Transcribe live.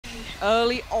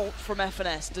early ult from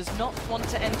FNS. Does not want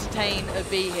to entertain a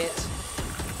B hit.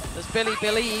 Does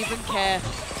Billy even care?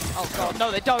 Oh god,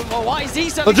 no they don't. Well, why is he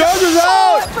so? The judge is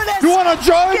out! FNS You want a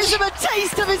judge? gives him a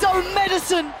taste of his own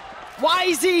medicine. Why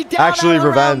is he down? Actually,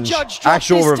 revenge.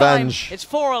 Actual revenge. It's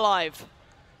 4 alive.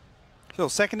 So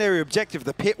secondary objective,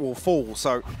 the pit will fall,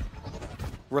 so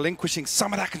relinquishing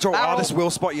some of that control. Artist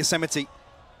will spot Yosemite.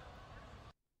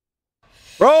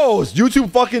 Bro,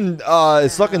 YouTube fucking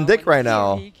is sucking dick right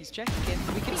now. He's checking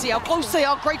in. We can see how close they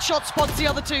are. Great shot spots the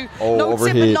other two. Oh, no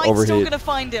overheat, Tip and Knight's overheat. still going to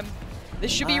find him.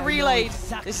 This should be relayed.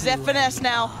 This is FNS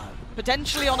now.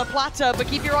 Potentially on a platter, but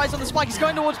keep your eyes on the spike. He's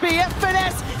going towards B.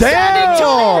 FNS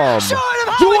Damn! showing him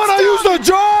how You want to use the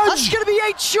judge? That's going to be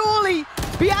 8 surely.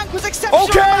 Bianca was exceptional.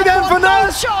 Okay, then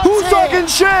finesse. Who's talking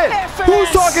shit? Who's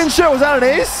talking shit? Was that an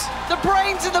ace? The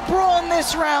brains and the brawn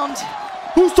this round.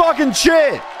 Who's talking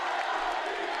shit?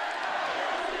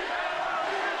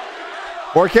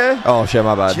 4K? Oh shit,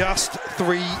 my bad. Just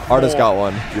 3 Artist more. got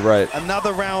one. You're right.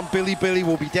 Another round, Billy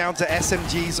will be down to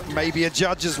SMGs, maybe a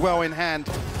judge as well in hand.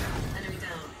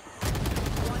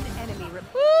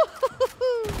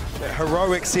 The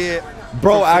heroics here.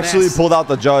 Bro actually pulled out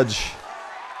the judge.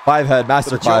 5 head,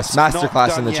 masterclass.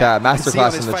 Masterclass in the chat.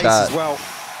 Masterclass in the chat. Well.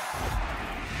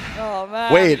 Oh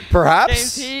man. Wait, perhaps?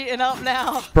 Game's heating up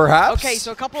now. Perhaps? Okay,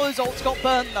 so a couple of those ults got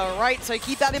burnt though, right? So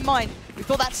keep that in mind. We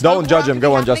thought that Don't judge him.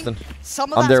 Go on, Justin.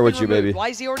 I'm there with you, baby. Why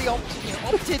is he already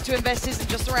opted to invest his in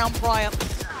just around prior?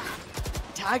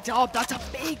 Tagged up. That's a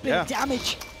big of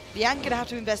damage. Bianca gonna have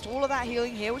to invest all of that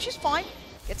healing here, which is fine.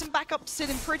 Gets him back up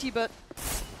sitting pretty, but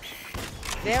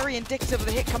very indicative of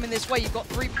the hit coming this way. You've got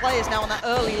 3 players now on that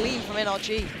early lead from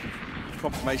NRG.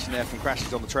 Confirmation there from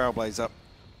Crashes on the Trailblazer.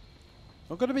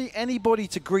 Not going to be anybody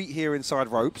to greet here inside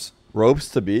ropes. Ropes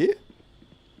to be?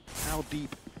 How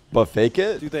deep But fake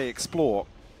it? do they explore?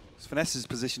 Finesse is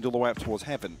positioned all the way up towards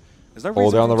heaven. There's no Oh,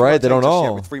 reason they're on the for them to right? They don't rotate just yet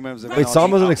know. with 3 members of Wait, NRG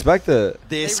Sam doesn't up expect it.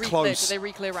 this close. Do they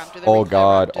reclear ramp? Do they Oh reclear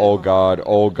god, ramp? oh god,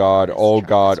 oh god, oh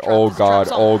god, oh god,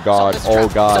 oh god, oh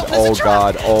god, oh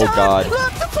god, oh god.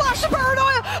 Look, the flash of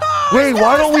paranoia! Oh, Wait,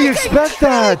 why don't we expect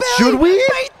that? Should we?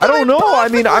 I don't know. I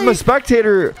mean, I'm a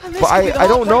spectator, but I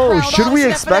don't know. Should we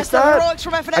expect that?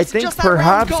 I think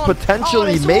perhaps,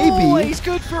 potentially, maybe.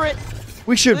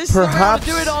 We should perhaps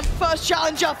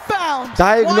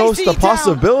diagnose the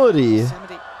possibility.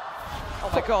 Oh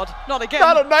my god, not again.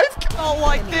 Not a knife. Not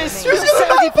like this. He was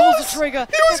gonna knife pulls us. the trigger.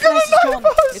 He was gonna knife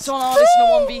us. It's on Artist in a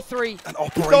 1v3. An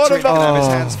operator in have his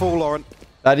hands full, Lauren.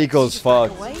 That eco's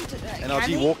fucked.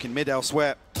 NRG walking mid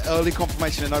elsewhere. Early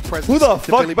confirmation and no presence. Who the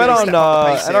fuck bet on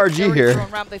NRG here?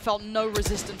 Ramp, they felt no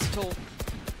resistance at all.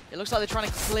 It looks like they're trying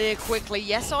to clear quickly.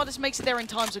 Yes, Artist makes it there in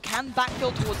time, so can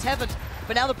backfill towards heaven.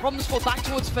 But now the problem's fall back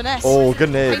towards Finesse. Oh, good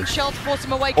nade. Shell to force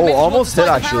him away. Oh, almost hit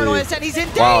actually.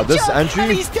 Wow, this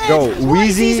entry, yo,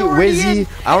 Wheezy, Wizzy,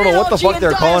 I don't know what the fuck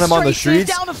they're calling him on the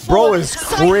streets. Bro is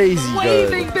crazy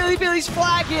good. Waving Billy's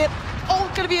flag here. All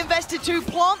gonna be invested to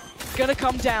plant. Gonna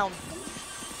come down.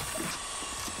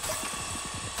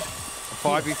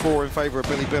 5v4 in favor of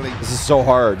Billy. This is so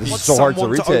hard. This is so hard to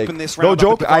retake. No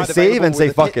joke, I save and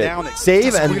say fuck it.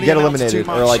 Save and get eliminated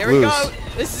or like lose.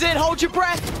 This is it, hold your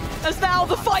breath. As now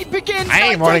the fight begins. I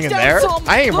ain't running in there.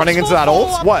 I ain't running into that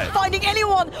ult. What? Finding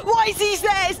anyone. Wisey's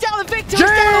there. It's down to Victor.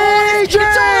 JJ!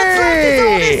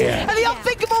 And the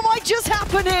unthinkable might just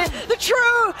happen here. The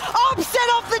true upset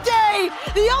of the day.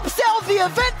 The upset of the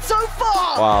event so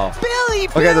far. Wow. Billy.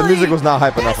 Okay, the music was not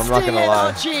hype enough. I'm not gonna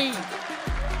lie.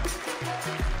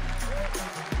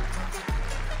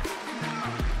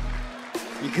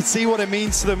 You can see what it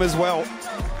means to them as well.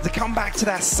 To come back to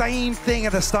that same thing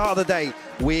at the start of the day.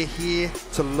 We're here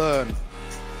to learn.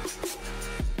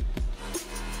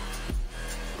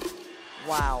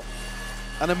 Wow.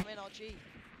 And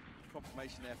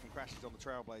confirmation there from Crashes on the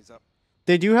Trailblazer.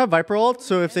 They do have Viper ult,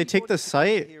 so if they take the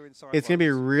site, it's going to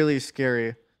be really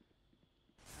scary.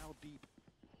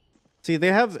 See,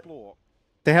 they have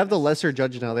the lesser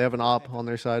judge now. They have an op on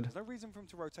their side. There's no reason for them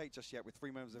to rotate just yet with 3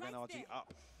 members of NRG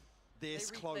up. This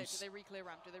close. Do they reclear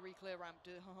ramp? Do they reclear ramp?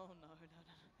 Oh no.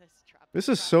 There's a trap. This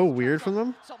is so weird from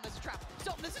them. Stop, there's a trap.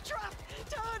 Stop, there's a trap.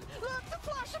 Turn. Look, the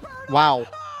flash of paranoia. Wow.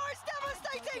 Oh, it's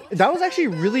devastating. That was actually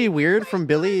really weird from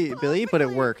Billy, but it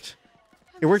worked.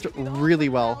 It worked really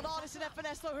well. Artist and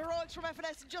FNS, though. Heroics from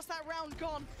FNS, and just that round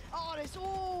gone. Artist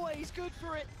always good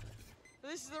for it.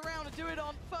 This is the round to do it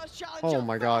on. First challenge. Oh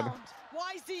my god.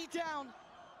 YZ down.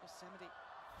 Yosemite.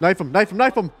 Knife him, knife him,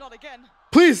 knife him. Not again.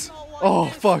 Please. Oh,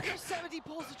 fuck. Yosemite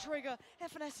pulls the trigger.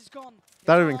 FNS is gone.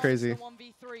 That would have been crazy. An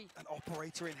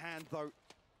operator in hand, though.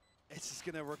 This is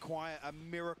going to require a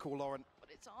miracle, Lauren. But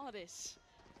it's Artist.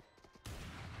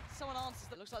 someone answers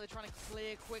that. Looks like they're trying to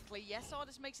clear quickly. Yes,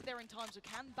 Artist makes it there in time, so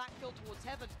can backfill towards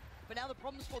Heaven. But now the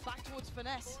problem's fought back towards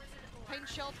Finesse. Pain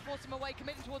Shell to force him away,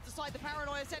 committing towards the side. The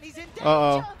Paranoia said he's in danger.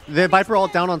 Uh-oh. The Viper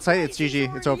ult down on site. It's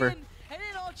GG. It's over. And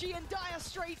NRG and Dire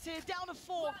Straits here, down to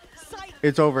 4. Sight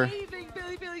it's over. waving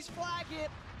Billy's flag here.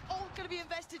 Ult gonna be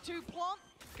invested to Plant.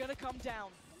 Gonna come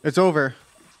down. It's over.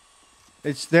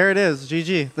 It's there. It is.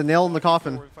 GG. The nail in the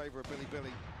coffin. In favor of Billy.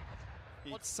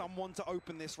 Need someone to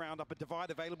open this round up. A divide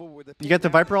available with a You get the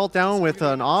Viper ult down with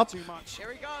an op. Here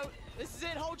we go. This is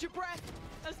it. Hold your breath.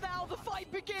 As now the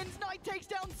fight begins. Knight takes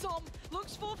down Som.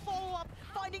 Looks for follow-up.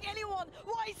 Finding anyone.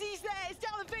 YZ's there. It's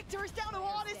down to Victor. It's down to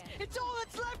Artist. It's all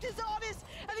that's left is Artist.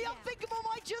 And the unthinkable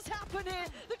might just happen here.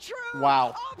 The true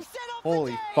wow. upset of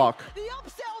Holy the day. fuck. The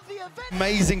upset of the event.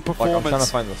 Amazing performance I'm trying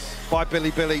to find this. by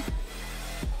Billy.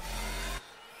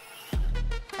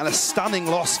 And a stunning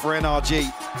loss for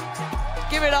NRG.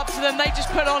 Give it up to them. They just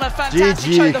put on a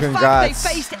fantastic show. GG, The congrats.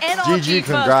 fact they faced NRG GG,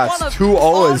 congrats. 2-0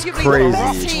 2-0 is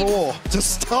crazy. draw to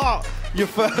start your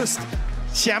first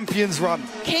Champions run.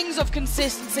 Kings of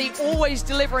consistency, always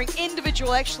delivering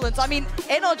individual excellence. I mean,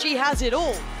 NRG has it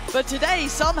all, but today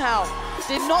somehow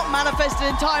did not manifest it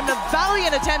in time. A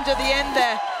valiant attempt at the end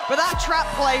there, but that trap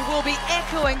play will be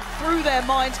echoing through their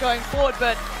minds going forward.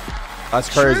 But that's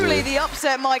crazy. Truly the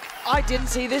upset, Mike. I didn't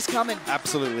see this coming.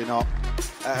 Absolutely not.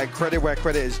 Credit where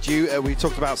credit is due. We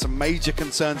talked about some major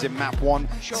concerns in map 1.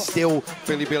 Sure. Still,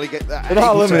 Billy get that. They're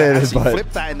not eliminated, but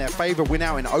flip that in their favor. Win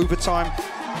out in overtime.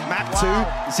 Map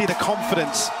 2, you see the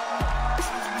confidence.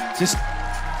 Just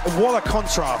what a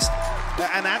contrast.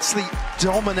 And actually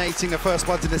dominating the first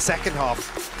bloods in the second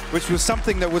half, which was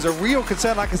something that was a real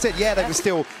concern. Like I said, yeah, they were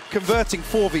still converting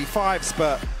 4v5s,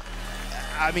 but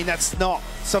I mean, that's not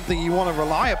something you want to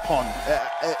rely upon.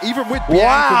 Even with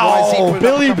wow,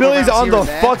 Billy's on the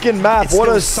fucking map. What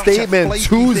a statement.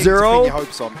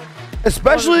 2-0.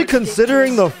 Especially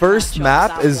considering the first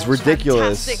map is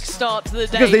ridiculous. Start to the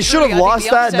day. Because they should have lost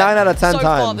that 9 out of 10 so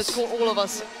times. Far, that's caught all of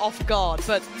us off guard,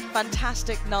 but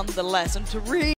fantastic nonetheless. And to really